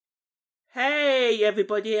Hey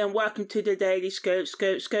everybody, and welcome to the Daily Scope for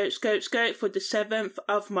the 7th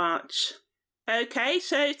of March. Okay,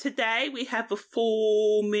 so today we have a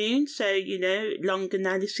full moon, so long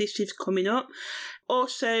analysis is coming up.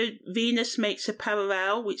 Also, Venus makes a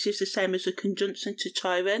parallel, which is the same as a conjunction to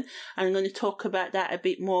Chiron, and I'm going to talk about that a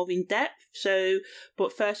bit more in depth.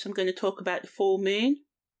 But first I'm going to talk about the full moon.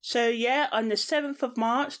 So on the 7th of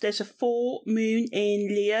March, there's a full moon in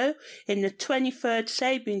Leo, in the 23rd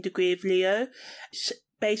Sabine degree of Leo.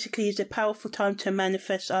 Basically, it's a powerful time to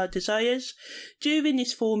manifest our desires. During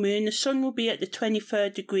this full moon, the Sun will be at the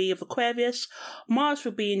 23rd degree of Aquarius, Mars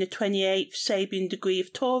will be in the 28th Sabine degree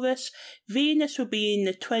of Taurus, Venus will be in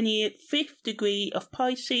the 25th degree of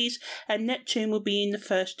Pisces, and Neptune will be in the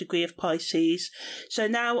 1st degree of Pisces. So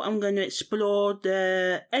now I'm going to explore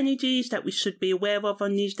the energies that we should be aware of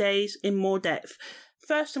on these days in more depth.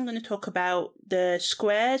 First, I'm going to talk about the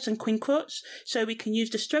squares and quincunx. So we can use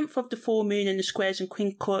the strength of the full moon and the squares and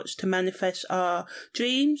quincunx to manifest our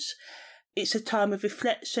dreams. It's a time of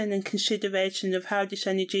reflection and consideration of how this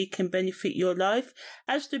energy can benefit your life.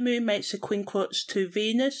 As the moon makes a quincunx to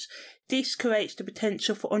Venus, this creates the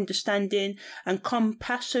potential for understanding and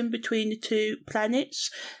compassion between the two planets,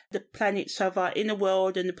 the planets of our inner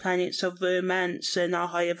world and the planets of romance and our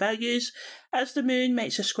higher values. As the moon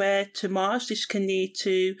makes a square to Mars, this can lead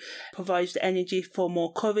to provide the energy for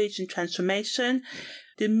more courage and transformation.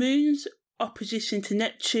 The moon's opposition to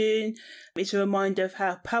Neptune is a reminder of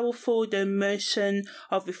how powerful the emotion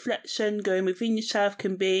of reflection going within yourself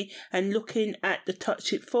can be, and looking at the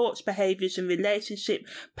toxic thoughts, behaviours and relationship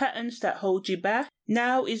patterns that hold you back.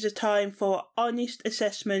 Now is a time for honest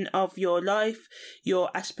assessment of your life, your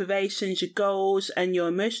aspirations, your goals and your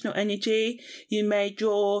emotional energy. You may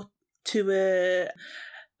draw to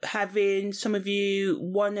having some of you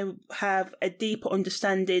want to have a deeper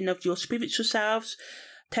understanding of your spiritual selves,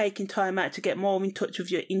 taking time out to get more in touch with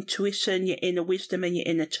your intuition, your inner wisdom and your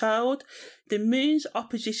inner child. The moon's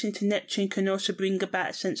opposition to Neptune can also bring about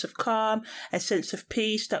a sense of calm, a sense of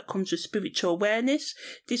peace that comes with spiritual awareness.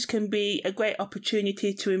 This can be a great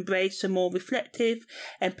opportunity to embrace a more reflective,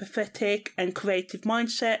 empathetic and creative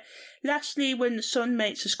mindset. Lastly, when the Sun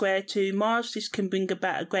makes a square to Mars, this can bring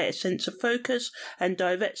about a greater sense of focus and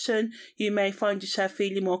direction. You may find yourself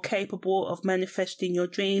feeling more capable of manifesting your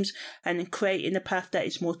dreams and creating a path that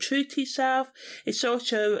is more true to yourself. It's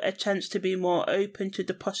also a chance to be more open to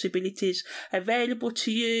the possibilities available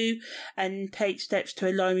to you and take steps to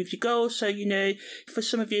align with your goals. So, for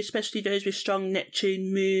some of you, especially those with strong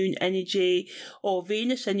Neptune, Moon energy or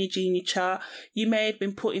Venus energy in your chart, you may have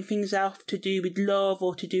been putting things off to do with love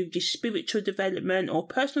or to do with your spiritual development or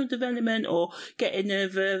personal development or getting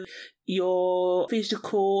over your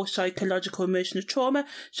physical, psychological, emotional trauma.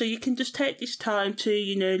 So you can just take this time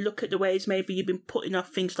to, look at the ways maybe you've been putting off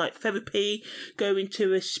things like therapy, going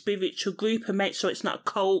to a spiritual group and make sure it's not a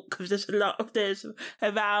cult, because there's a lot of those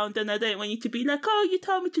around and I don't want you to be like, oh, you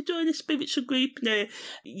told me to join a spiritual group. No,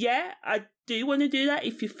 I do want to do that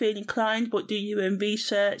if you feel inclined, but do your own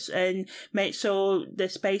research and make sure the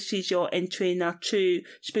spaces you're entering are true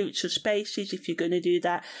spiritual spaces if you're going to do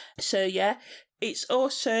that. So it's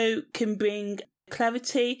also can bring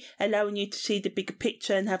clarity, allowing you to see the bigger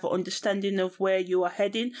picture and have an understanding of where you are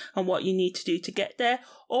heading and what you need to do to get there.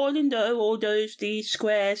 These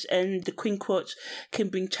squares and the quincunx can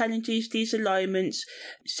bring challenges. These alignments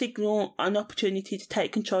signal an opportunity to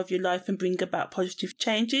take control of your life and bring about positive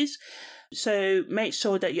changes. So make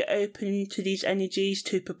sure that you're open to these energies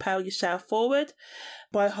to propel yourself forward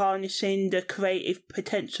by harnessing the creative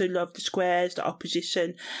potential of the squares, the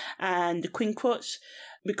opposition and the quincunx,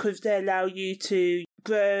 because they allow you to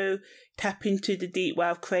grow, tap into the deep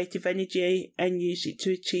well of creative energy and use it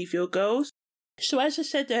to achieve your goals. So as I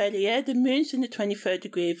said earlier, the moon's in the 23rd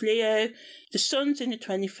degree of Leo, the sun's in the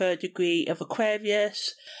 23rd degree of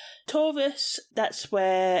Aquarius, Taurus, that's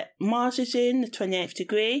where Mars is in, the 28th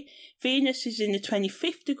degree. Venus is in the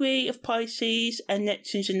 25th degree of Pisces and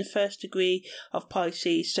Neptune's in the 1st degree of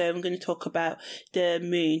Pisces. So I'm going to talk about the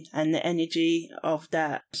moon and the energy of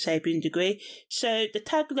that Sabine degree. So the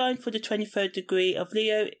tagline for the 23rd degree of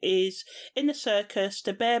Leo is, in the circus,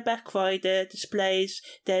 the bareback rider displays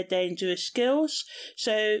their dangerous skills.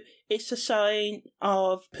 So it's a sign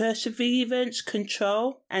of perseverance,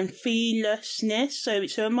 control, and fearlessness. So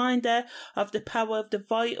it's a reminder of the power of the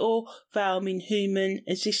vital realm in human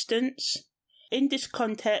existence. In this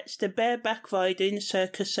context, the bareback rider in the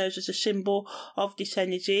circus serves as a symbol of this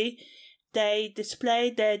energy. They display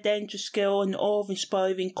their dangerous skill and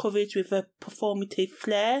awe-inspiring courage with a performative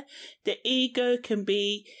flair. The ego can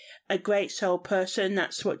be a great soul person.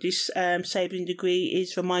 That's what this Sabin degree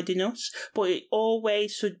is reminding us. But it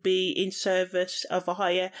always should be in service of a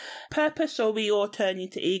higher purpose, or we all turn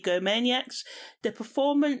into egomaniacs. The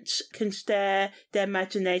performance can stir the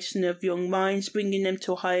imagination of young minds, bringing them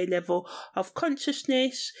to a higher level of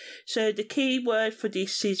consciousness. So the key word for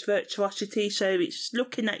this is virtuosity. So it's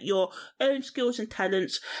looking at your own skills and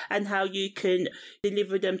talents and how you can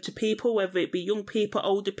deliver them to people, whether it be young people,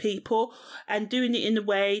 older people, and doing it in a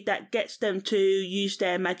way that gets them to use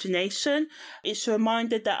their imagination. It's a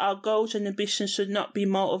reminder that our goals and ambitions should not be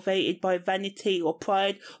motivated by vanity or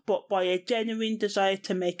pride, but by a genuine desire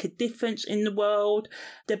to make a difference in the world.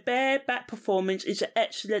 The bareback performance is an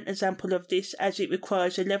excellent example of this, as it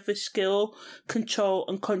requires a level of skill, control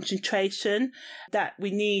and concentration that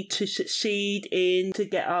we need to succeed in to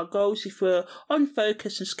get our goals. If we're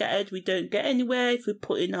unfocused and scattered, we don't get anywhere. If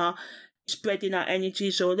we're spreading our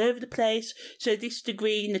energies all over the place. So this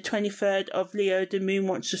degree in the 23rd of Leo, the moon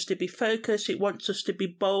wants us to be focused. It wants us to be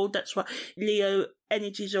bold. That's what Leo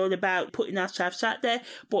energy is all about, putting ourselves out there.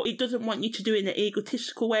 But it doesn't want you to do it in an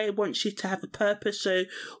egotistical way. It wants you to have a purpose. So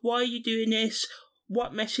why are you doing this?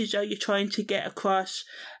 What message are you trying to get across?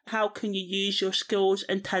 How can you use your skills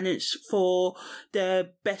and talents for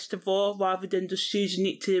the best of all, rather than just using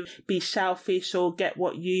it to be selfish or get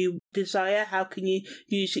what you desire? How can you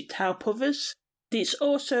use it to help others? It's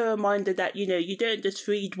also a reminder that, you don't just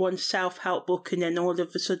read one self-help book and then all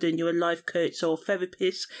of a sudden you're a life coach or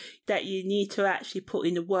therapist, that you need to actually put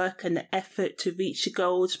in the work and the effort to reach your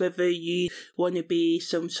goals, whether you want to be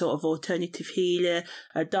some sort of alternative healer,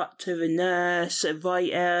 a doctor, a nurse, a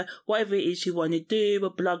writer, whatever it is you want to do, a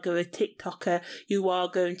blogger, a TikToker. You are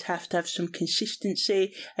going to have some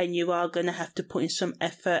consistency, and you are going to have to put in some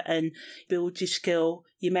effort and build your skill.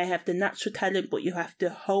 You may have the natural talent, but you have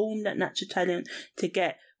to hone that natural talent to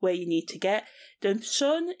get where you need to get. The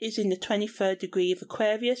sun is in the 23rd degree of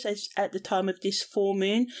Aquarius as at the time of this full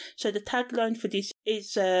moon. So the tagline for this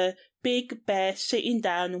is a big bear sitting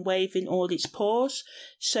down and waving all its paws.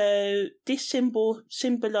 So this symbol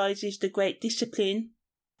symbolises the great discipline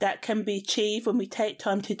that can be achieved when we take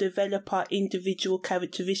time to develop our individual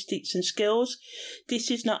characteristics and skills. This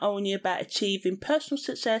is not only about achieving personal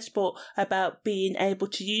success, but about being able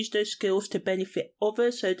to use those skills to benefit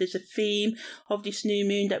others. So there's a theme of this new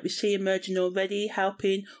moon that we see emerging already,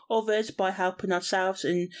 helping others by helping ourselves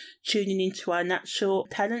and tuning into our natural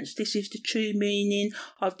talents. This is the true meaning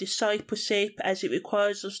of discipleship, as it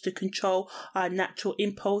requires us to control our natural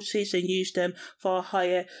impulses and use them for a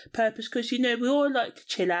higher purpose. Because, we all like to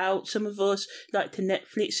chill out. Some of us like to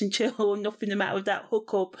Netflix and chill, nothing the matter with that,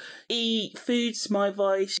 hook up, eat, food's my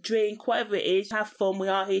vice, drink, whatever it is, have fun. We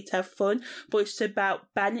are here to have fun, but it's about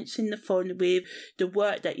balancing the fun with the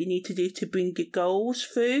work that you need to do to bring your goals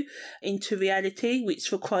through into reality,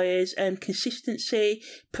 which requires consistency,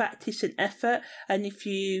 practice and effort. And if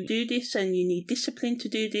you do this and you need discipline to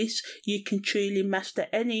do this, you can truly master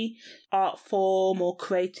any art form or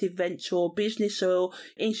creative venture or business or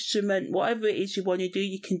instrument, whatever it is you want to do.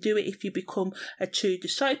 You can do it if you become a true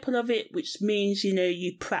disciple of it, which means,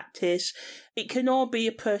 you practice. It can all be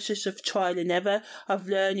a process of trial and error, of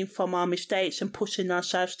learning from our mistakes and pushing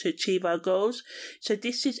ourselves to achieve our goals. So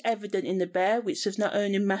this is evident in the bear, which has not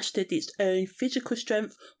only mastered its own physical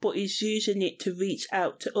strength, but is using it to reach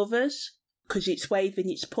out to others, because it's waving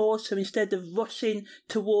its paws. So instead of rushing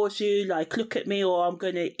towards you like, look at me or I'm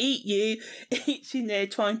going to eat you, it's in there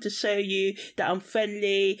trying to show you that I'm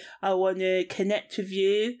friendly, I want to connect with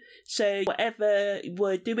you. So whatever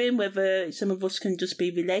we're doing, whether some of us can just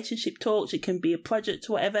be relationship talks, it can be a project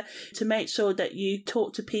or whatever, to make sure that you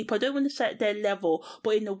talk to people, I don't want to say at their level,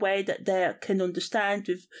 but in a way that they can understand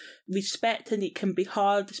with respect. And it can be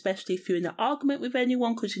hard, especially if you're in an argument with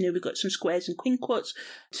anyone, because we've got some squares and quinquets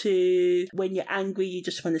to when you're angry, you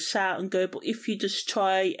just want to shout and go. But if you just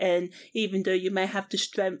try, and even though you may have the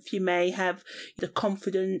strength, you may have the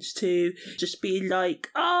confidence to just be like,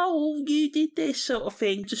 oh, you did this sort of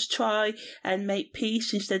thing, just try and make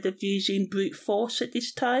peace instead of using brute force at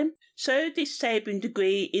this time. So this Sabin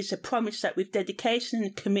degree is a promise that with dedication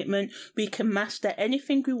and commitment, we can master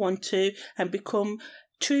anything we want to and become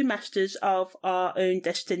true masters of our own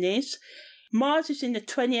destinies. Mars is in the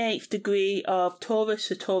 28th degree of Taurus,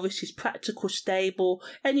 so Taurus is practical, stable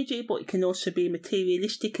energy, but it can also be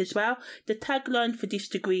materialistic as well. The tagline for this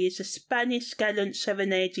degree is a Spanish gallant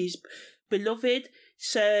serenades beloved.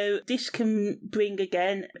 So this can bring,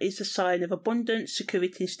 again, is a sign of abundance,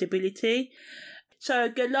 security and stability. So a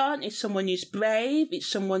gallant is someone who's brave, it's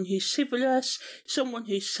someone who's chivalrous, someone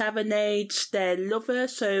who serenades their lover.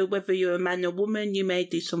 So whether you're a man or woman, you may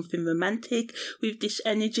do something romantic with this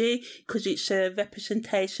energy, because it's a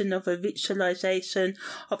representation of a ritualization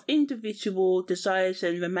of individual desires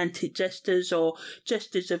and romantic gestures or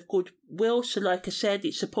gestures of goodwill. So like I said,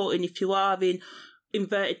 it's supporting if you are in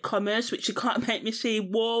inverted commas, which you can't make me see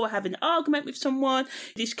war or have an argument with someone.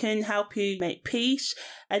 This can help you make peace,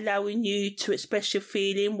 allowing you to express your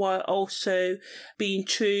feeling while also being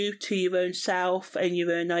true to your own self and your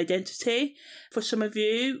own identity. For some of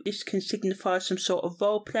you, this can signify some sort of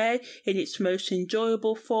role play in its most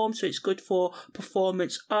enjoyable form, so it's good for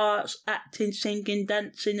performance arts, acting, singing,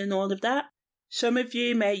 dancing and all of that. Some of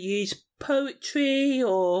you may use poetry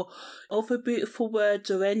or other beautiful words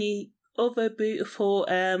or any other beautiful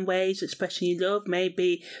ways expressing your love,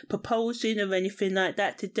 maybe proposing or anything like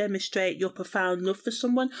that, to demonstrate your profound love for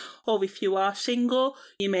someone. Or if you are single,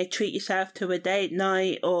 you may treat yourself to a date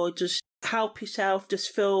night or just help yourself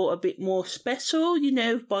just feel a bit more special,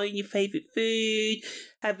 buying your favourite food,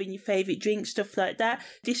 having your favourite drink, stuff like that.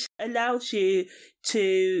 This allows you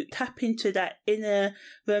to tap into that inner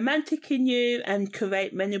romantic in you and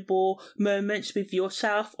create memorable moments with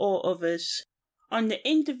yourself or others. On the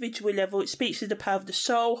individual level, it speaks to the power of the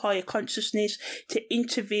soul, higher consciousness, to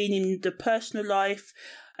intervene in the personal life,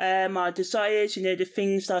 our desires, the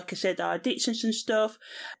things, like I said, our addictions and stuff,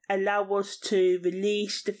 allow us to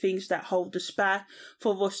release the things that hold us back,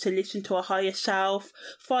 for us to listen to our higher self.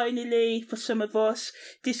 Finally, for some of us,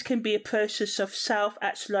 this can be a process of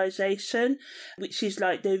self-actualization, which is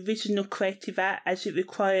like the original creative act, as it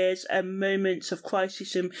requires moments of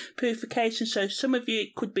crisis and purification. So some of you,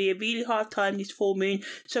 it could be a really hard time this full moon.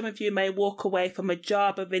 Some of you may walk away from a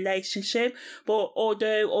job, a relationship,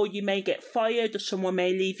 or you may get fired, or someone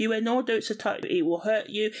may leave you, and although it's a time it will hurt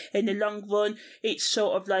you in the long run, it's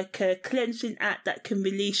sort of like a cleansing act that can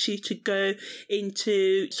release you to go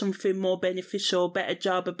into something more beneficial, better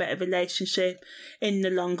job, a better relationship in the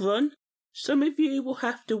long run. Some of you will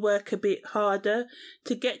have to work a bit harder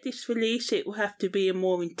to get this release. It will have to be a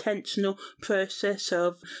more intentional process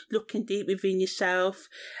of looking deep within yourself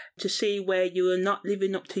to see where you are not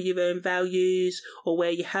living up to your own values, or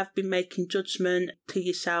where you have been making judgment to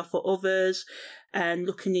yourself or others, and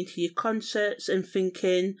looking into your concepts and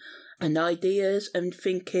thinking and ideas and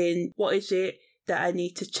thinking, what is it that I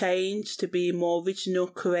need to change to be more original,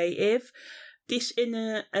 creative? This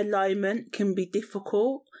inner alignment can be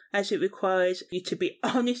difficult, as it requires you to be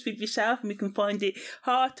honest with yourself, and we can find it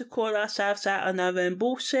hard to call ourselves out on our own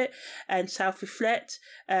bullshit and self-reflect,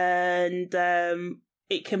 and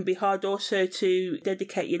it can be hard also to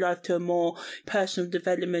dedicate your life to a more personal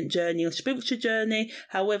development journey or spiritual journey.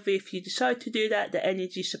 However, if you decide to do that, the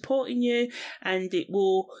energy is supporting you, and it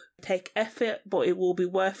will take effort, but it will be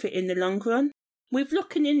worth it in the long run. With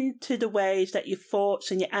looking into the ways that your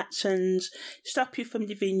thoughts and your actions stop you from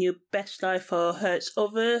living your best life or hurts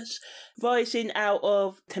others, rising out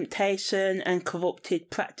of temptation and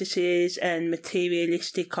corrupted practices and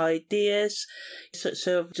materialistic ideas, such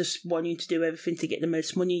as just wanting to do everything to get the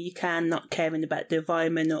most money you can, not caring about the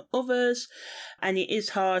environment or others. And it is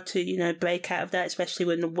hard to, break out of that, especially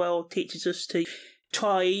when the world teaches us to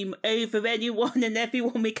triumph over anyone and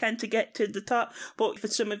everyone we can to get to the top. But for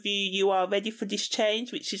some of you, you are ready for this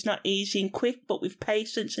change, which is not easy and quick, but with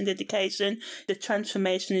patience and dedication, the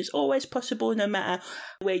transformation is always possible, no matter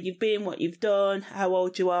where you've been, what you've done, how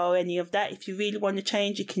old you are, or any of that. If you really want to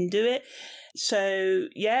change, you can do it. So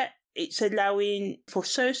yeah, it's allowing for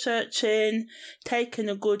soul searching, taking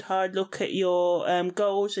a good hard look at your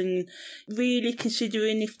goals and really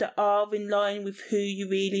considering if they are in line with who you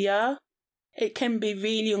really are. It can be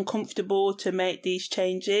really uncomfortable to make these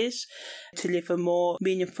changes, to live a more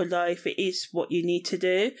meaningful life. It is what you need to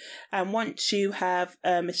do. And once you have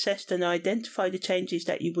assessed and identified the changes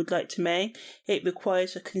that you would like to make, it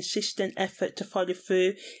requires a consistent effort to follow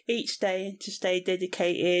through each day and to stay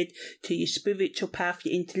dedicated to your spiritual path,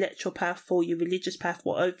 your intellectual path, or your religious path,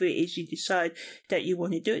 whatever it is you decide that you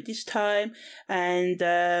want to do at this time. And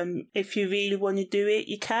if you really want to do it,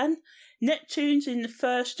 you can. Neptune's in the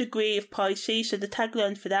first degree of Pisces, so the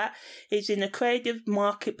tagline for that is, in a creative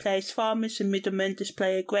marketplace, farmers and middlemen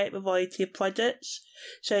display a great variety of products.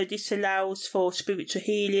 So this allows for spiritual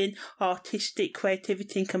healing, artistic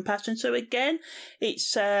creativity and compassion. So again, it's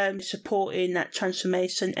supporting that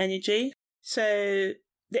transformation energy. So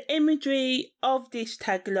The imagery of this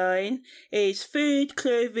tagline is food,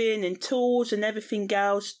 clothing and tools and everything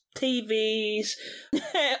else, TVs,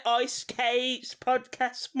 ice skates,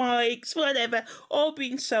 podcast mics, whatever, all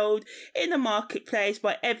being sold in a marketplace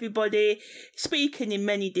by everybody, speaking in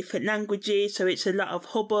many different languages. So it's a lot of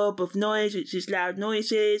hubbub of noise, which is loud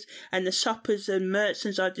noises, and the shoppers and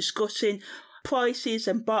merchants are discussing prices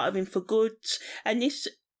and bartering for goods. And this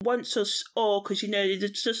wants us all, because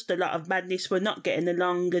there's just a lot of madness. We're not getting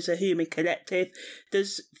along as a human collective.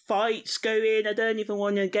 There's fights going. I don't even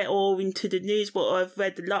want to get all into the news, but I've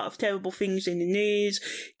read a lot of terrible things in the news.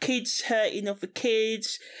 Kids hurting other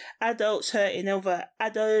kids, adults hurting other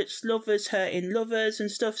adults, lovers hurting lovers and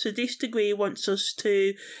stuff. So this degree wants us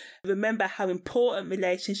to remember how important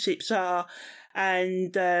relationships are,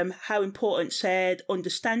 and how important said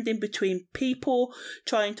understanding between people,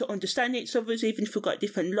 trying to understand each other, even if we've got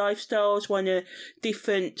different lifestyles,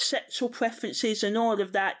 different sexual preferences and all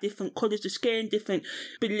of that, different colours of skin, different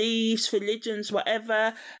beliefs, religions,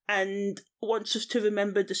 whatever, and wants us to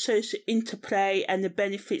remember the social interplay and the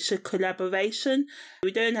benefits of collaboration.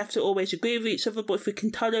 We don't have to always agree with each other, but if we can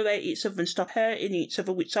tolerate each other and stop hurting each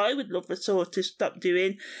other, which I would love us all to stop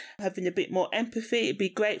doing, having a bit more empathy, it'd be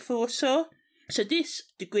great for us all. So this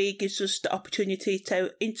degree gives us the opportunity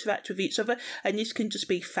to interact with each other, and this can just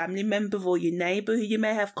be family member or your neighbour who you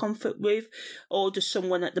may have conflict with, or just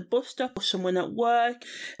someone at the bus stop or someone at work.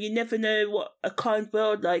 You never know what a kind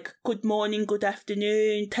word like good morning, good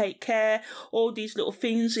afternoon, take care, all these little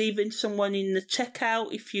things, even someone in the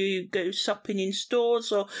checkout if you go shopping in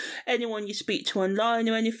stores, or anyone you speak to online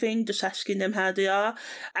or anything, just asking them how they are,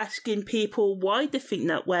 asking people why they think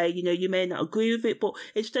that way. You may not agree with it, but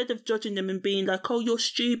instead of judging them and being like, oh, you're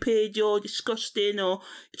stupid, you're disgusting, or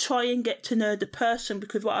try and get to know the person,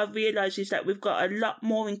 because what I've realised is that we've got a lot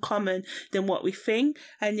more in common than what we think,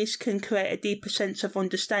 and this can create a deeper sense of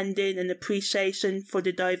understanding and appreciation for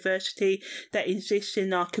the diversity that exists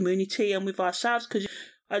in our community and with ourselves, because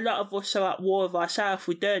a lot of us are at war with ourselves.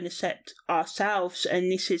 We don't accept ourselves,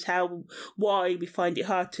 and this is why we find it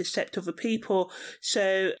hard to accept other people.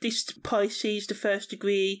 So this Pisces, the first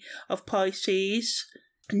degree of Pisces,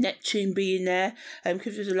 Neptune being there,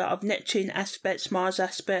 because there's a lot of Neptune aspects, Mars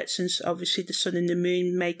aspects, and obviously the sun and the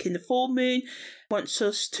moon making the full moon, wants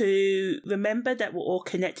us to remember that we're all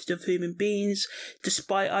connected as human beings.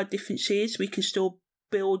 Despite our differences, we can still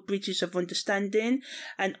build bridges of understanding,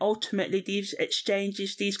 and ultimately these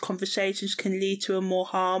exchanges, these conversations can lead to a more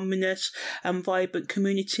harmonious and vibrant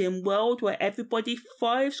community and world where everybody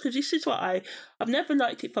thrives. Because this is what I've never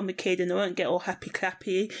liked it from a kid, and I won't get all happy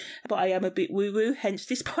clappy, but I am a bit woo woo, hence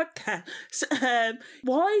this podcast.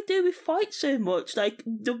 Why do we fight so much? Like,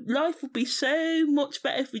 the life would be so much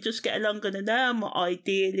better if we just get along. And I know I'm an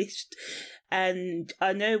idealist, and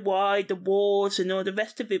I know why, the wars and all the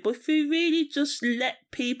rest of it, but if we really just let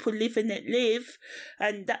people live and let live,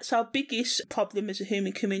 and that's our biggest problem as a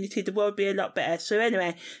human community, the world would be a lot better. So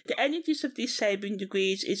anyway, the energies of these Sabine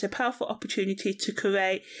degrees is a powerful opportunity to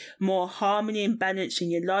create more harmony and balance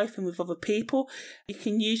in your life and with other people. You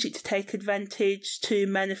can use it to take advantage, to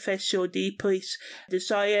manifest your deepest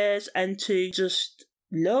desires, and to just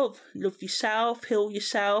love yourself, heal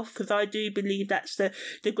yourself, because I do believe that's the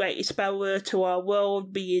greatest power to our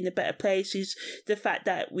world being a better place, is the fact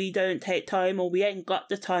that we don't take time, or we ain't got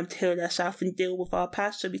the time to heal ourselves and deal with our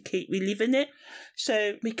past, so we keep reliving it.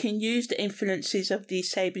 So we can use the influences of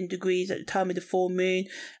these Sabine degrees at the time of the full moon,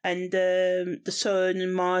 and the sun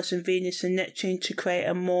and Mars and Venus and Neptune, to create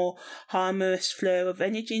a more harmonious flow of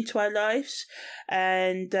energy into our lives.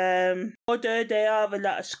 And although there are a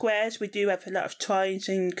lot of squares, we do have a lot of trines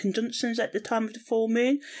and conjunctions at the time of the full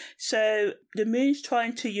moon. So the moon's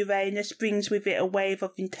trine to Uranus brings with it a wave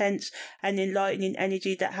of intense and enlightening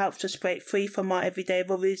energy that helps us break free from our everyday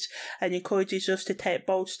worries and encourages us to take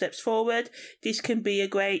bold steps forward. This can be a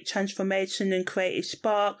great transformation and creative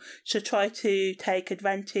spark, so try to take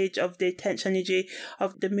advantage of the intense energy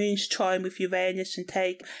of the moon's trine with Uranus and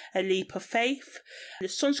take a leap of faith. The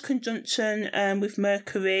sun's conjunction with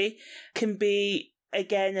Mercury can be,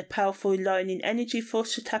 again, a powerful enlightening energy for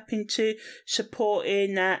us to tap into,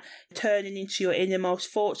 supporting that turning into your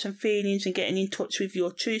innermost thoughts and feelings and getting in touch with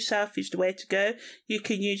your true self is the way to go. You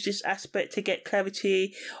can use this aspect to get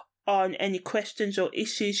clarity on any questions or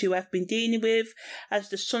issues you have been dealing with, as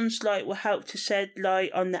the sun's light will help to shed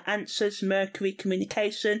light on the answers, Mercury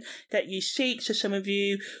communication, that you seek. So some of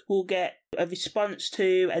you will get a response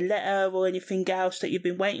to a letter or anything else that you've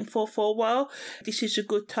been waiting for a while. This is a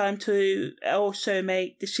good time to also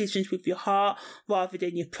make decisions with your heart rather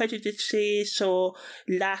than your prejudices or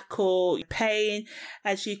lack or pain,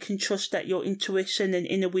 as you can trust that your intuition and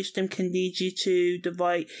inner wisdom can lead you to the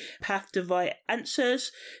right path, the right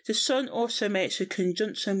answers. The sun also makes a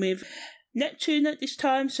conjunction with Neptune at this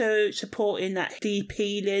time, so supporting that deep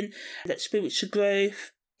healing, that spiritual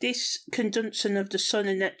growth. This conjunction of the Sun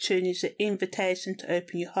and Neptune is an invitation to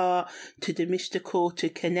open your heart to the mystical, to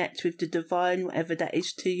connect with the divine, whatever that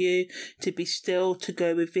is to you, to be still, to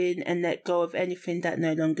go within and let go of anything that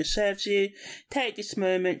no longer serves you. Take this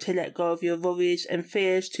moment to let go of your worries and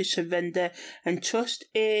fears, to surrender and trust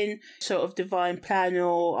in sort of divine plan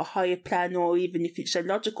or a higher plan, or even if it's a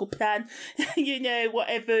logical plan,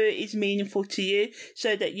 whatever is meaningful to you,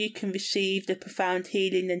 so that you can receive the profound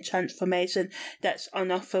healing and transformation that's on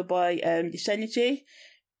offer by this energy.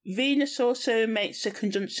 Venus also makes a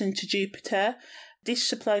conjunction to Jupiter. This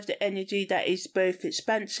supplies the energy that is both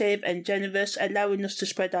expansive and generous, allowing us to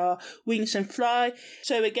spread our wings and fly.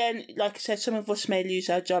 So again, like I said, some of us may lose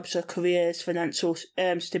our jobs or careers, financial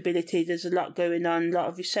stability. There's a lot going on, a lot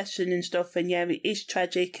of recession and stuff, and yeah, it is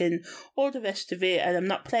tragic and all the rest of it, and I'm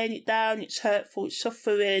not playing it down. It's hurtful, it's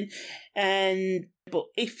suffering, but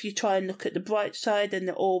if you try and look at the bright side, and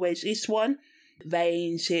there always is one.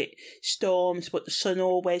 Rains, it storms, but the sun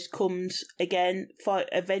always comes again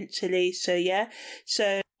eventually.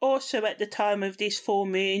 So also at the time of this full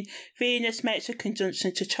moon, Venus makes a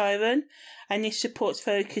conjunction to Chiron, and this supports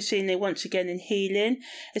focusing once again in healing,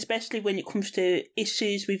 especially when it comes to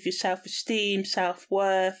issues with your self-esteem,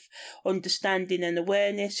 self-worth, understanding and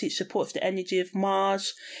awareness. It supports the energy of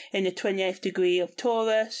Mars in the 28th degree of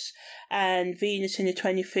Taurus and Venus in the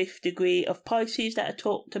 25th degree of Pisces that I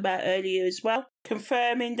talked about earlier as well,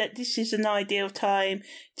 confirming that this is an ideal time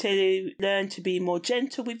to learn to be more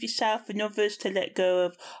gentle with yourself and others, to let go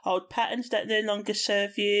of old patterns that no longer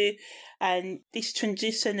serve you. And this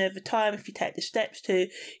transition over time, if you take the steps to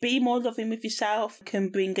be more loving with yourself, can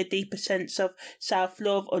bring a deeper sense of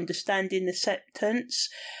self-love, understanding, acceptance.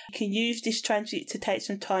 You can use this transit to take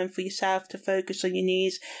some time for yourself to focus on your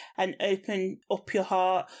needs and open up your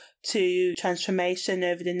heart to transformation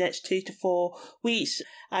over the next 2 to 4 weeks,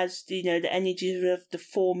 as the energy of the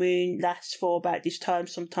full moon lasts for about this time,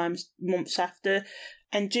 sometimes months after.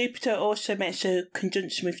 And Jupiter also makes a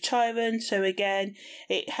conjunction with Chiron, so again,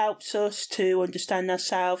 it helps us to understand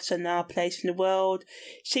ourselves and our place in the world.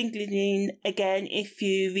 Signaling, again, if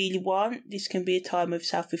you really want, this can be a time of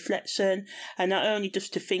self-reflection, and not only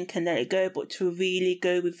just to think and let it go, but to really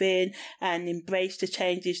go within and embrace the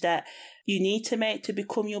changes that you need to make to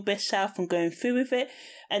become your best self, and going through with it,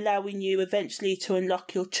 allowing you eventually to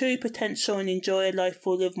unlock your true potential and enjoy a life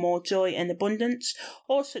full of more joy and abundance.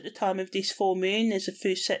 Also at the time of this full moon, there's a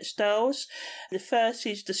few sextiles. The first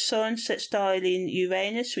is the Sun sextiling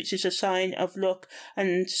Uranus, which is a sign of luck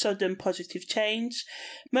and sudden positive change.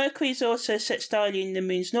 Mercury is also sextiling the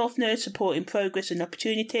moon's north node, supporting progress and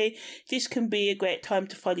opportunity. This can be a great time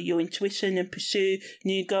to follow your intuition and pursue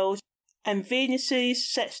new goals. And Venus's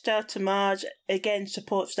sextile to Mars again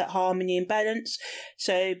supports that harmony and balance,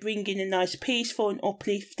 so bringing a nice peaceful and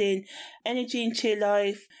uplifting energy into your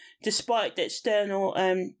life. Despite the external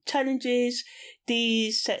challenges,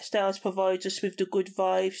 these sextiles provide us with the good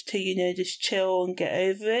vibes to, just chill and get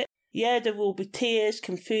over it. Yeah, there will be tears,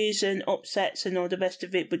 confusion, upsets and all the rest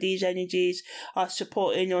of it, but these energies are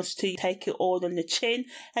supporting us to take it all on the chin,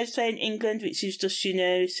 as say in England, which is just, see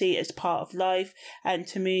it as part of life and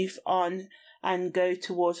to move on and go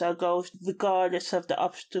towards our goals regardless of the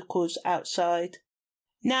obstacles outside.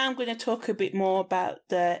 Now I'm going to talk a bit more about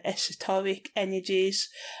the esoteric energies,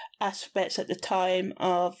 aspects at the time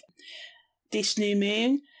of this new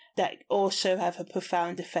moon that also have a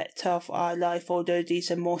profound effect of our life, although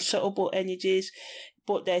these are more subtle energies,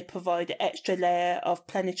 but they provide an extra layer of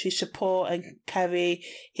planetary support and carry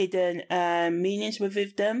hidden meanings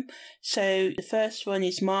within them. So the first one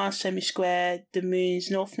is Mars semi-square the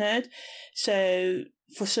moon's north node. So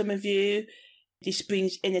for some of you, this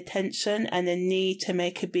brings inattention and a need to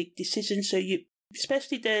make a big decision. So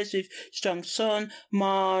especially those with strong Sun,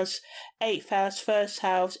 Mars, 8th house, 1st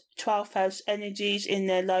house, 12th house energies in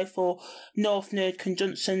their life, or North Node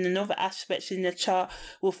conjunction and other aspects in the chart,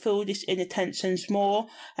 will feel this inattentions more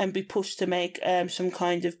and be pushed to make some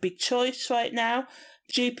kind of big choice right now.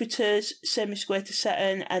 Jupiter's semi-square to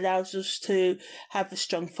Saturn allows us to have a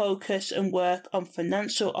strong focus and work on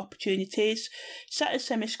financial opportunities. Saturn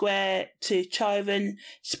semi-square to Chiron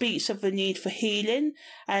speaks of the need for healing,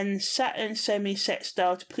 and Saturn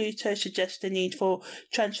semi-sextile to Pluto suggests the need for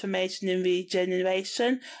transformation and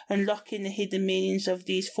regeneration. Unlocking the hidden meanings of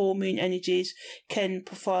these full moon energies can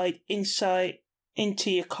provide insight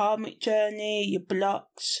into your karmic journey, your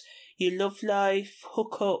blocks, your love life,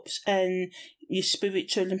 hookups, and your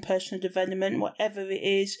spiritual and personal development, whatever it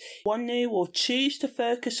is. One new or choose to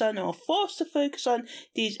focus on or force to focus on,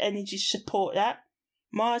 these energies support that.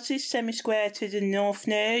 Mars is semi-square to the North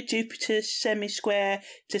Node, Jupiter's semi-square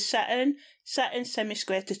to Saturn, Saturn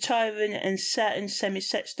semi-square to Chiron, and Saturn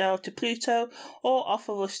semi-sextile to Pluto all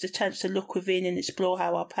offer us the chance to look within and explore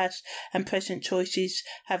how our past and present choices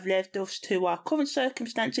have led us to our current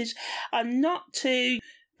circumstances, and not to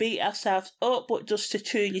beat ourselves up, but just to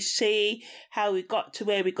truly see how we got to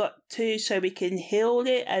where we got to so we can heal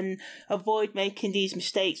it and avoid making these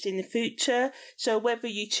mistakes in the future. So whether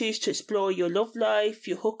you choose to explore your love life,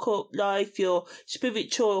 your hookup life, your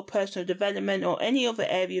spiritual or personal development, or any other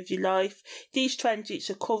area of your life, these transits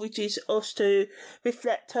encourages us to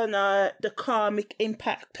reflect on the karmic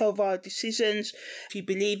impact of our decisions. If you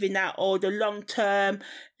believe in that, or the long-term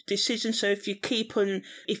decision. So if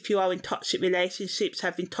you are in toxic relationships,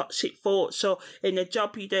 having toxic thoughts, or in a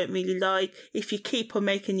job you don't really like, if you keep on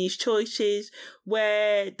making these choices,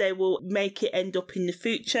 where they will make it end up in the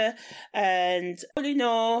future. And all in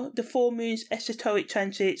all, the full moon's esoteric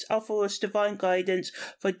transits offer us divine guidance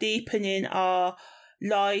for deepening our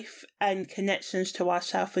life and connections to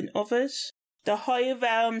ourselves and others. The higher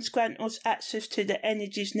realms grant us access to the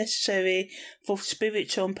energies necessary for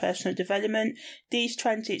spiritual and personal development. These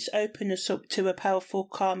transits open us up to a powerful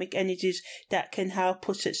karmic energies that can help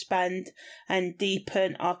us expand and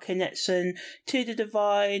deepen our connection to the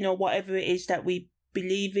divine, or whatever it is that you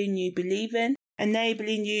believe in,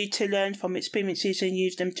 enabling you to learn from experiences and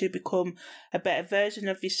use them to become a better version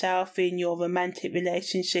of yourself in your romantic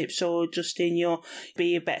relationships, or just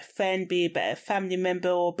be a better friend, be a better family member,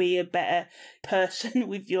 or be a better person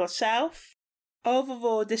with yourself.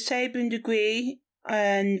 Overall, the Sabian degree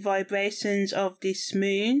and vibrations of this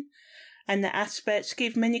moon and the aspects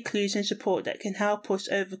give many clues and support that can help us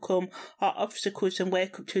overcome our obstacles and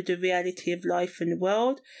wake up to the reality of life and the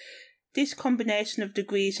world. This combination of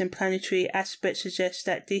degrees and planetary aspects suggests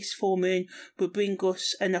that this full moon will bring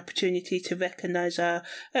us an opportunity to recognise our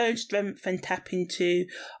own strength and tap into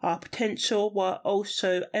our potential, while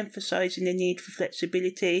also emphasising the need for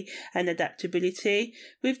flexibility and adaptability.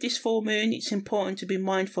 With this full moon, it's important to be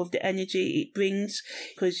mindful of the energy it brings,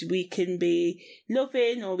 because we can be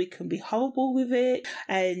loving or we can be horrible with it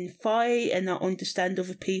and fight and not understand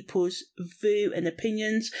other people's view and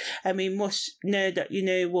opinions. And we must know that,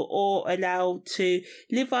 we're all allowed to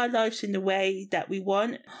live our lives in the way that we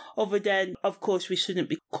want, other than, of course, we shouldn't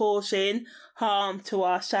be causing harm to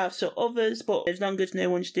ourselves or others, but as long as no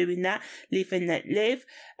one's doing that, live and let live,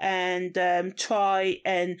 and try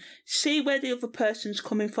and see where the other person's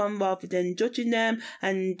coming from rather than judging them,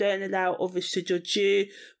 and don't allow others to judge you,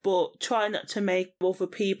 but try not to make other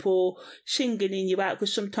people singling you out,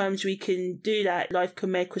 because sometimes we can do that. Life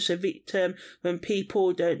can make us a victim when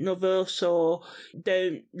people don't love us or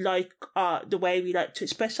don't like the way we like to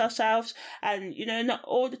express ourselves. And not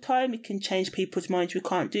all the time we can change people's minds, we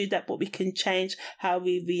can't do that, but we can change how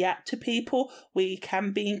we react to people. We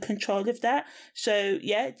can be in control of that. So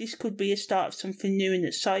yeah, this could be a start of something new and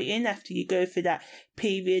exciting after you go through that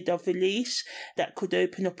period of release that could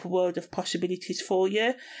open up a world of possibilities for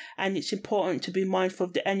you. And it's important to be mindful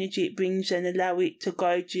of the energy it brings and allow it to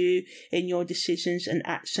guide you in your decisions and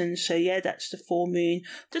actions. So yeah, that's the full moon.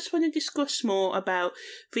 Just want to discuss more about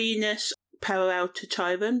Venus parallel to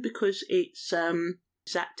Chiron, because it's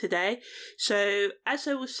that today. So as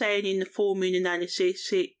I was saying in the full moon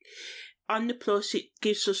analysis, on the plus, it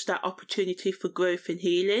gives us that opportunity for growth and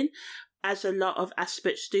healing, as a lot of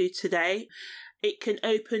aspects do today. It can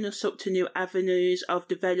open us up to new avenues of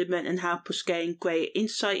development and help us gain great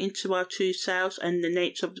insight into our true selves and the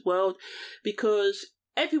nature of the world, because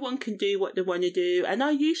everyone can do what they want to do. And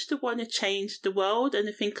I used to want to change the world, and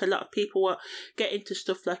I think a lot of people get into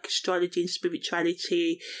stuff like astrology and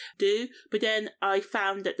spirituality do, but then I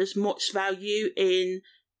found that there's much value in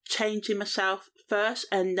changing myself first,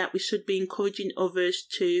 and that we should be encouraging others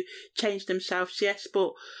to change themselves, yes,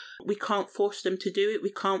 but we can't force them to do it.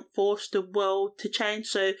 We can't force the world to change.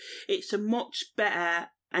 So it's a much better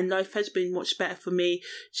And life has been much better for me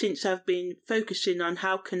since I've been focusing on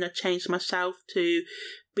how can I change myself to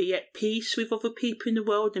be at peace with other people in the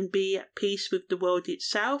world and be at peace with the world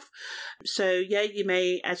itself. So yeah, you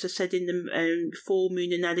may, as I said in the full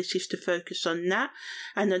moon analysis, to focus on that.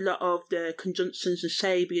 And a lot of the conjunctions and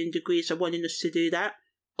Sabian degrees are wanting us to do that.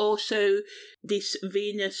 Also, this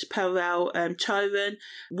Venus parallel Chiron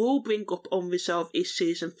will bring up unresolved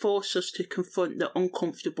issues and force us to confront the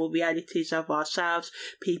uncomfortable realities of ourselves,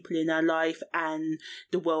 people in our life, and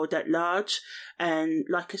the world at large. And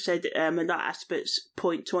like I said, a lot of aspects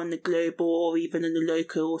point to on the global or even on the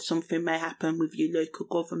local, or something may happen with your local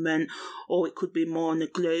government, or it could be more on the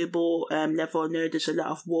global level. I know there's a lot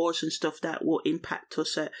of wars and stuff that will impact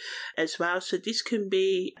us as well. So this can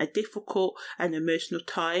be a difficult and emotional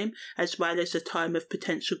time, as well as a time of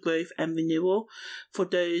potential growth and renewal. For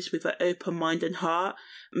those with an open mind and heart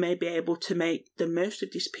may be able to make the most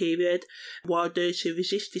of this period, while those who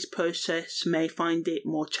resist this process may find it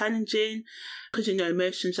more challenging, because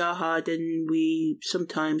emotions are hard and we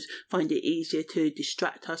sometimes find it easier to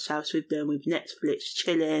distract ourselves with them, with Netflix,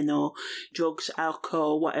 chilling, or drugs,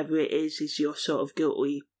 alcohol, whatever it is your sort of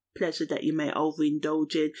guilty pleasure that you may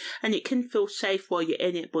overindulge in. And it can feel safe while you're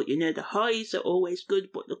in it, but the highs are always good,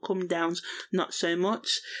 but the come downs not so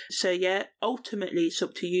much. So yeah, ultimately it's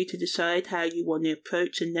up to you to decide how you want to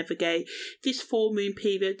approach and navigate this full moon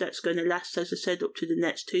period that's going to last, as I said, up to the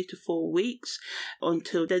next 2 to 4 weeks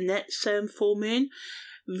until the next full moon.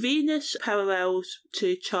 Venus parallels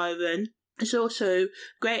to Chiron. It's also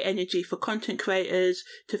great energy for content creators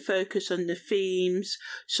to focus on the themes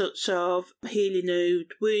such of healing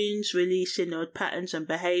old wounds, releasing old patterns and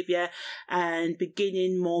behaviour, and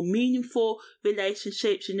beginning more meaningful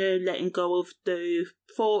relationships, letting go of the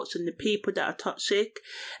thoughts and the people that are toxic.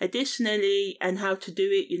 Additionally, and how to do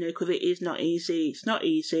it, because it is not easy. It's not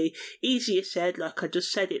easy. Easier said, like I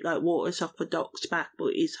just said it, like water's off a duck's back,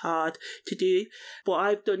 but it is hard to do. But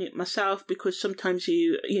I've done it myself, because sometimes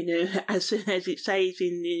as it says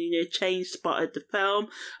in Chain Spotted, the film,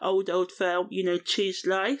 old film, choose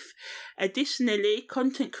life. Additionally,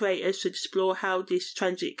 content creators should explore how this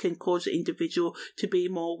transit can cause the individual to be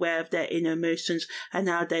more aware of their inner emotions and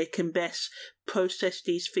how they can best process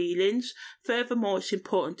these feelings. Furthermore, it's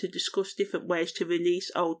important to discuss different ways to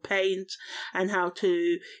release old pains and how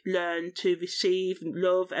to learn to receive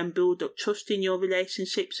love and build up trust in your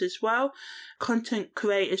relationships as well. Content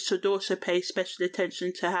creators should also pay special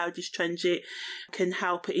attention to how this transit can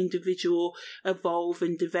help an individual evolve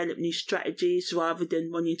and develop new strategies rather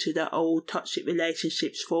than run into their old toxic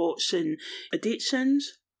relationships, thoughts and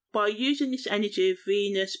addictions. By using this energy of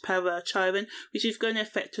Venus parallel Chiron, which is going to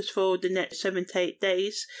affect us for the next 7 to 8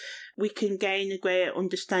 days, we can gain a greater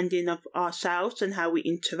understanding of ourselves and how we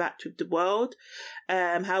interact with the world,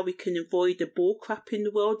 how we can avoid the bullcrap in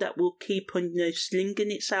the world that will keep on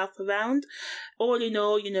slinging itself around. All in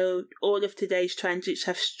all, all of today's transits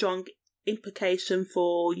have strong implication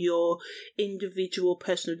for your individual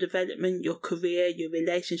personal development, your career, your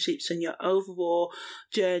relationships, and your overall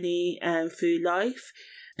journey through life.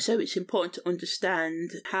 So it's important to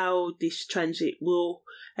understand how this transit will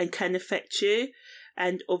and can affect you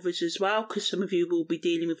and others as well, because some of you will be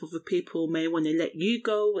dealing with other people who may want to let you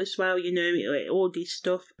go as well. All this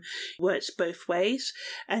stuff works both ways.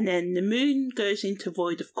 And then the moon goes into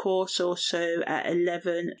void, of course, also at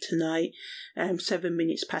 11 tonight, 7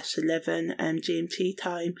 minutes past 11 GMT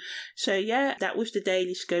time. So yeah, that was the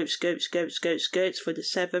daily scopes for the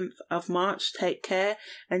 7th of March. Take care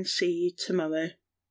and see you tomorrow.